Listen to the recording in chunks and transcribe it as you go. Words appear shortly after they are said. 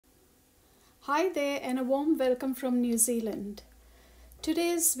Hi there and a warm welcome from New Zealand.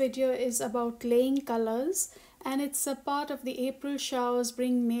 Today's video is about laying colors and it's a part of the April Showers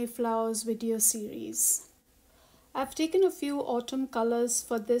Bring Mayflowers video series. I've taken a few autumn colors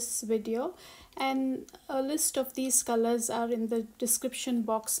for this video and a list of these colors are in the description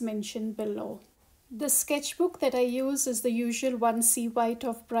box mentioned below. The sketchbook that I use is the usual one Seawhite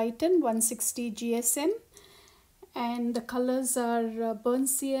of Brighton 160 GSM. And the colors are burnt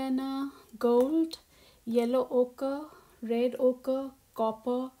sienna, gold, yellow ochre, red ochre,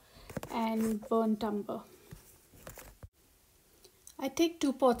 copper, and burnt umber. I take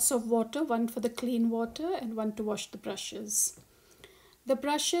 2 pots of water, one for the clean water and one to wash the brushes. The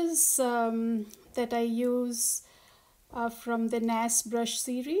brushes that I use are from the NAS brush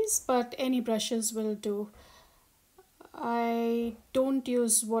series, but any brushes will do. I don't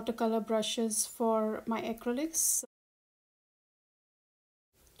use watercolor brushes for my acrylics.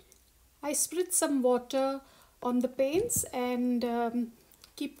 I spritz some water on the paints and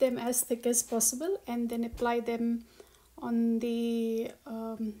keep them as thick as possible and then apply them on the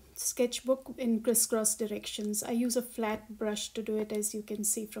sketchbook in crisscross directions. I use a flat brush to do it, as you can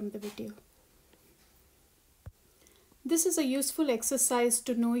see from the video. This is a useful exercise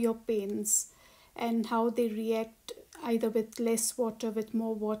to know your paints and how they react either with less water, with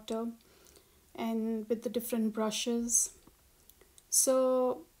more water, and with the different brushes.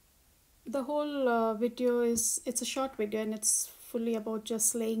 So the whole video it's a short video and it's fully about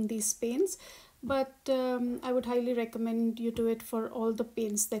just laying these paints, but I would highly recommend you do it for all the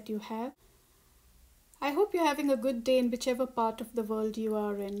paints that you have. I hope you're having a good day in whichever part of the world you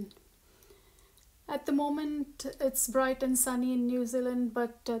are in. At the moment it's bright and sunny in New Zealand,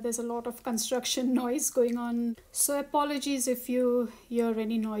 but there's a lot of construction noise going on, so apologies if you hear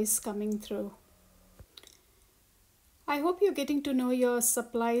any noise coming through. I hope you're getting to know your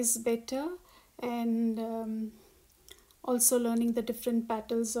supplies better and also learning the different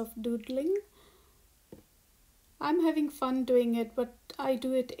patterns of doodling. I'm having fun doing it, but I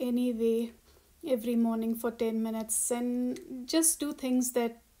do it anyway every morning for 10 minutes and just do things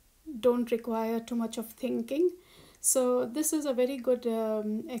that don't require too much of thinking. So this is a very good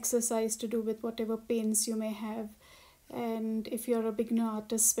exercise to do with whatever paints you may have, and if you're a beginner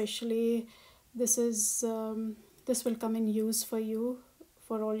artist especially, this will come in use for you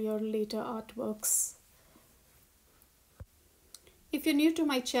for all your later artworks. If you're new to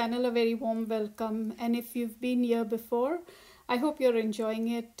my channel, a very warm welcome, and if you've been here before, I hope you're enjoying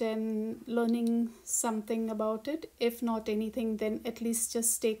it and learning something about it. If not anything, then at least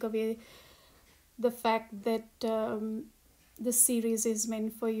just take away the fact that this series is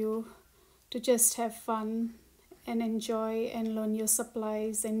meant for you to just have fun and enjoy and learn your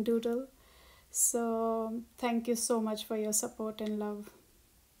supplies and doodle. So thank you so much for your support and love.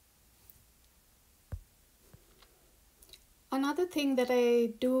 Another thing that I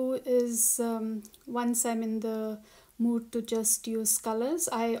do is once I'm in the mood to just use colors,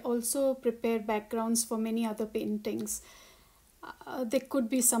 I also prepare backgrounds for many other paintings. There could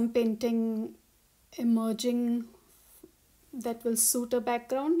be some painting emerging that will suit a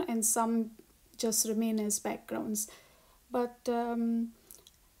background and some just remain as backgrounds. But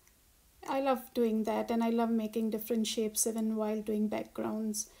I love doing that, and I love making different shapes even while doing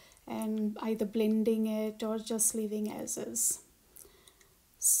backgrounds and either blending it or just leaving as is.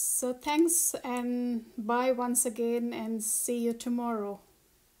 So thanks and bye once again, and see you tomorrow.